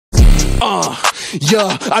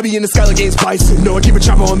Yeah, I be in the sky like Games Bison. No, I keep a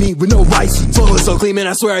chopper on me with no license. Flow is so clean, man,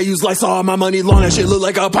 I swear I use Lysol. My money long, that shit look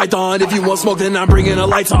like a python. If you want smoke, then I'm bringing a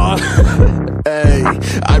light on. Hey,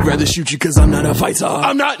 I'd rather shoot you cause I'm not a fighter.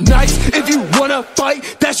 I'm not nice. If you wanna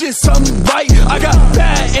fight, that shit's something right. I got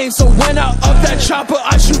bad aim, so when I up that chopper,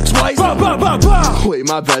 I shoot twice. Bah, bah, bah, bah. Wait,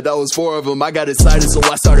 my bad, that was 4 of them. I got excited, so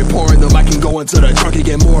I started pouring them. I can go into the trunk and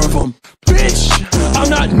get more of them. Bitch, I'm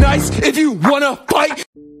not nice. If you wanna fight.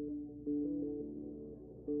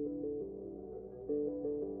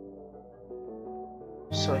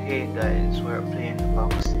 So hey guys, we're playing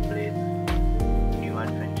Voxlblade New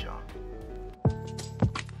Adventure.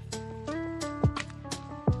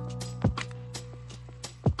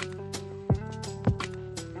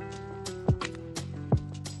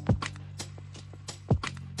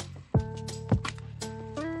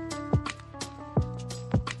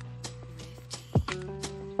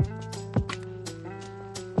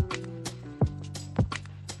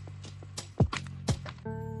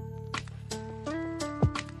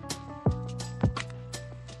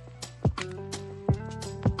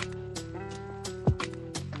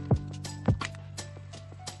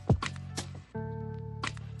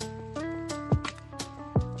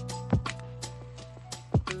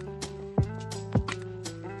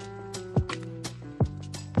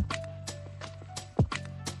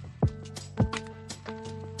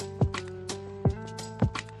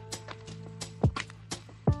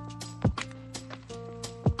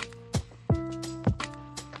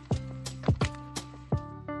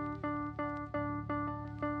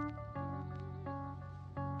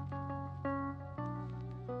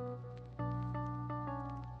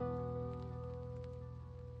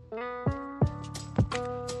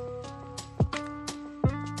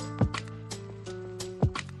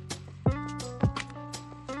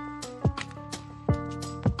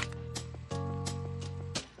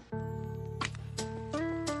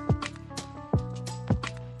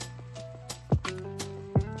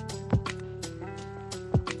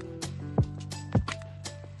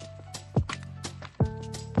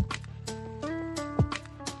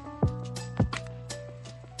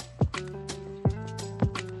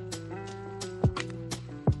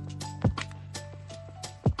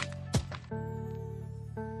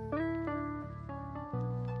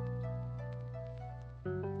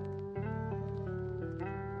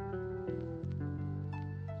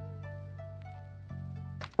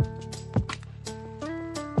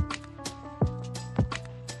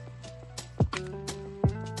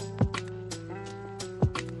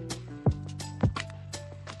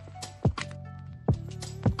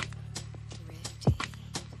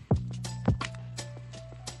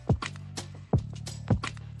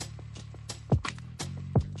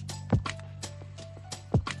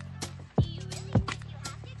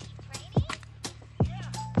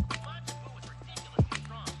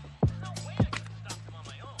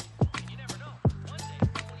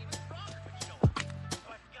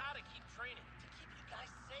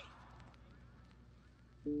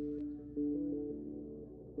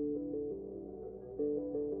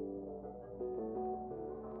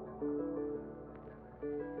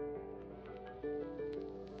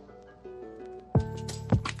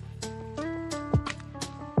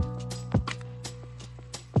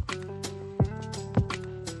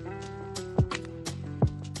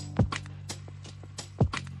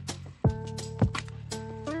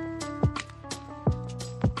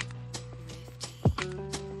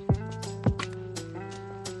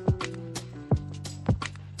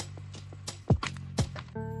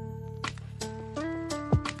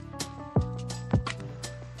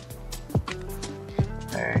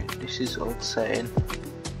 Alright, this is outside.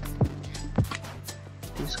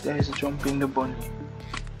 These guys are jumping the bunny.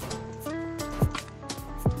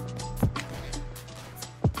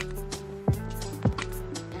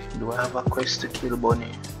 Do I have a quest to kill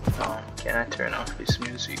bunny? Can I turn off this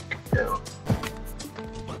music? No.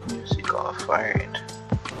 Music off, alright.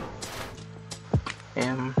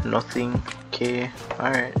 Nothing. Okay,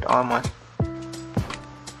 alright, armor.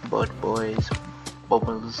 Bud boys,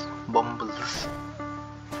 bumbles.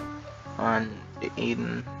 And the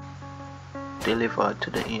inn, delivered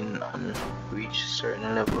to the inn and reach a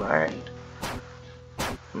certain level. Alright,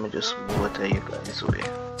 let me just water you guys away.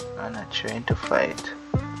 I'm not trying to fight.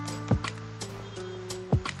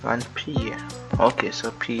 And P, okay,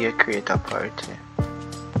 so P create a party.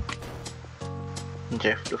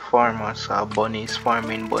 Jeff the farmer saw bunnies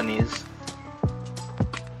farming bunnies.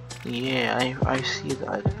 Yeah, I see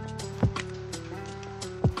that.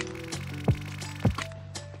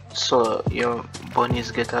 So your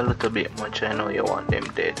bunnies get a little bit much. I know you want them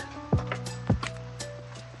dead.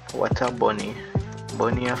 What a bunny.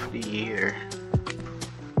 Bunny of the year.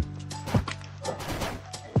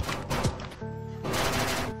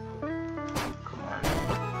 Come on.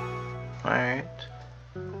 Alright.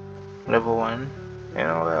 Level 1. You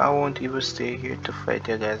know, I won't even stay here to fight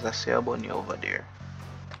you guys. I see a bunny over there.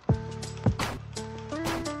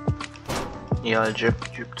 Y'all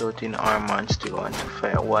dripped out in armor and still want to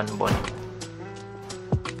fight one bunny.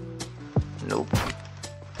 Nope.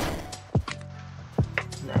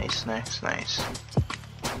 Nice, nice, nice.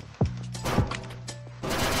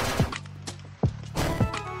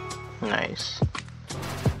 Nice.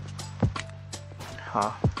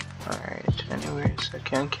 Huh. Alright, anyways, I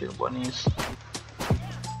can kill bunnies.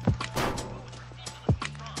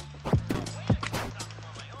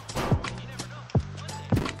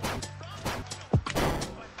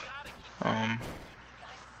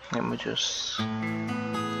 Let me just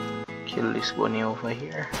kill this bunny over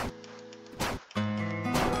here.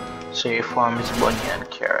 So your farm is bunny and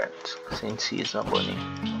carrot, since he's a bunny.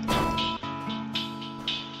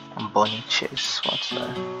 And bunny chase, what's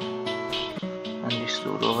that? And this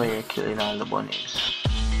dude over here killing all the bunnies.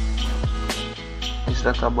 Is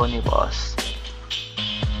that a bunny boss?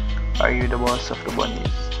 Are you the boss of the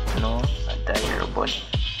bunnies? No, I die you're a bunny.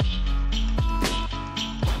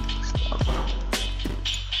 Stop.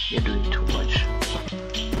 You're doing too much.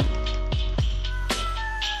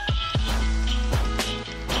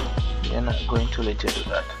 They're not going to let you do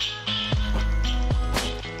that.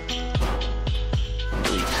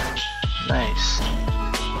 Do it. Nice.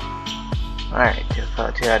 Alright, you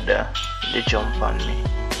thought you had the jump on me.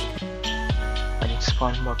 And it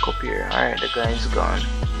spawned back up here. Alright, the guy's gone.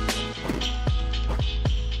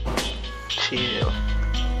 Chill.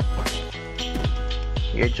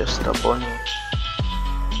 You're just a bunny.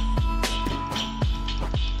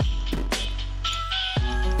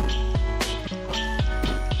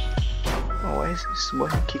 Oh, why is this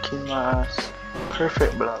bunny kicking my ass?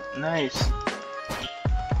 Perfect block. Nice.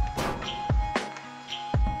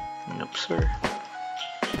 Nope, sir.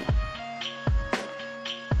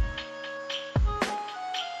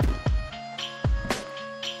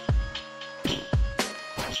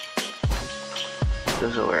 This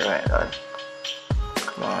is where I got.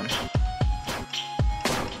 Come on.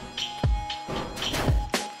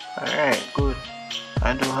 Alright, good.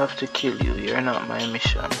 I don't have to kill you. You're not my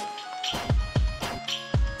mission.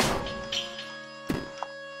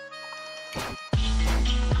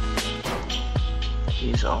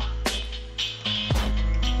 He's off.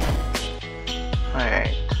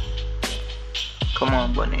 Alright. Come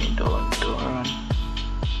on, bunny. Don't run.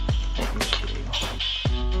 Let me kill you.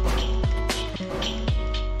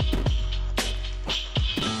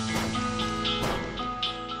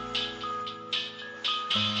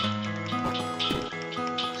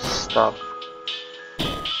 Stop.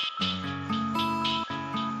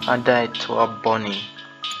 I died to a bunny.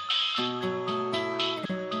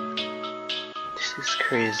 This is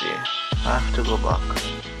crazy. I have to go back.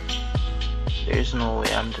 There's no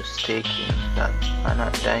way I'm just taking that. I'm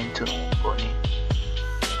not dying to no bunny.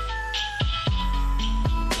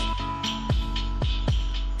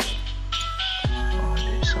 Oh,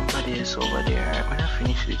 there's somebody else over there. I'm gonna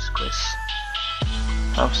finish this quest.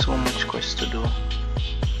 I have so much quest to do.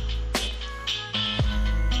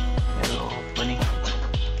 Hello, bunny.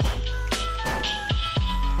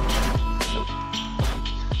 Nope.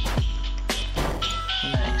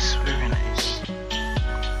 Nice, very nice.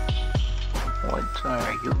 What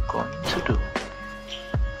are you going to do?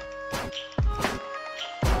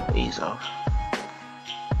 Ease off.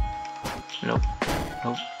 Nope.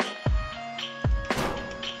 Nope.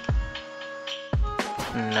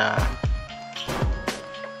 Nah.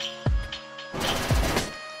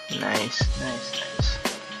 Nice, nice, nice.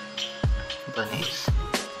 Bunnies.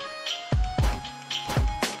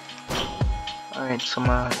 Alright, so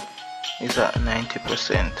my is at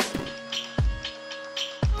 90%.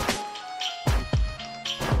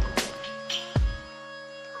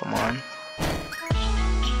 Come on.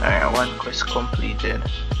 Alright, one quest completed.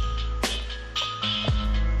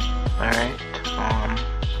 Alright,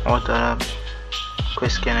 what other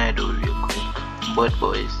quest can I do real quick? Bud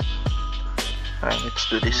boys. Alright, let's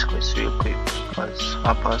do this quest real quick because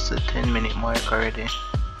I passed the 10-minute mark already.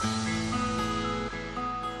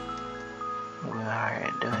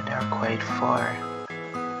 Alright, they're quite far.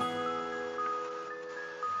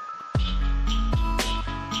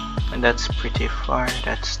 And that's pretty far,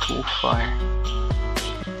 that's too far.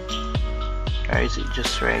 Or is it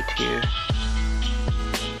just right here?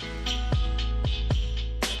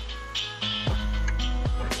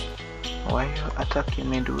 Why are you attacking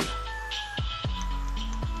me, dude?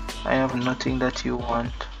 I have nothing that you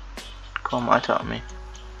want. Come attack me.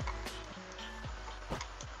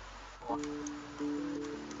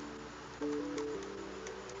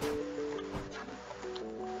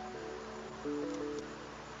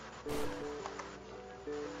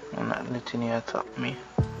 I'm not letting you attack me.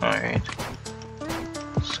 Alright.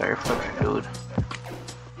 Sorry for the load.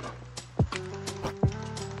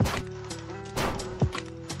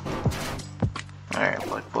 Alright,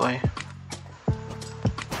 bud boy.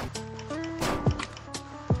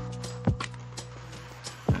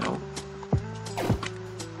 Nope.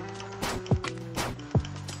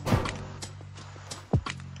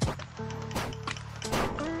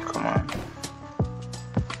 Come on.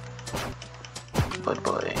 Bud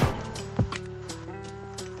boy.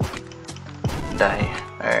 Die.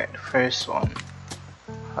 Alright, first one.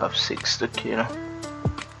 Have 6 to kill.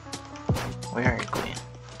 Where are you going?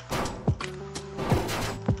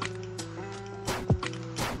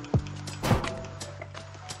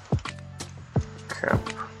 Crap.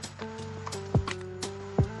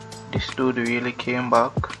 This dude really came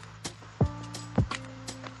back.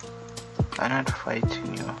 I'm not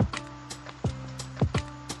fighting you.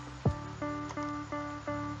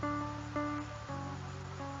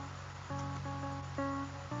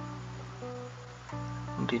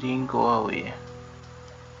 Didn't go away.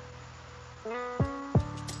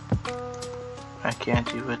 I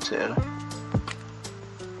can't even tell.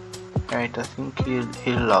 Right, I think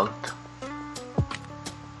he logged.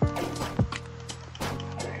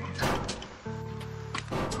 Right.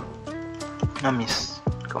 I miss.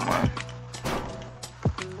 Come on.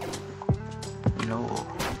 No.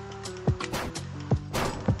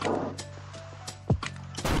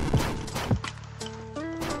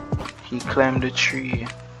 He climbed the tree.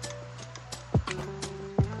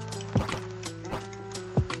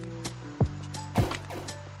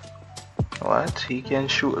 What? He can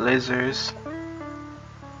shoot lasers?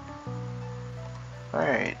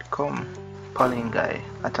 Alright, come. Polling guy.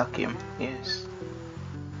 Attack him. Yes.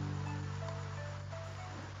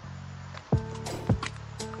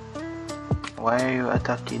 Why are you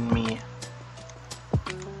attacking me?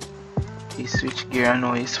 He switched gear and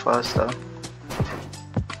now he's faster.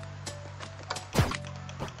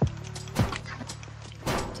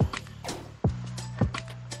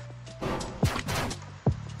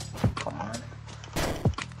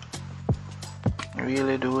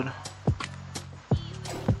 Really, dude?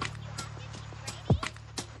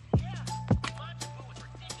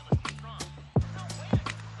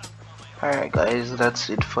 Alright guys, that's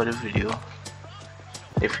it for the video.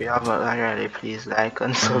 If you haven't already, please like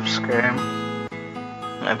and subscribe.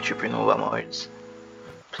 I'm tripping over my words.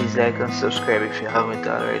 Please like and subscribe if you haven't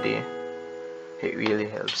already. It really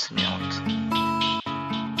helps me out.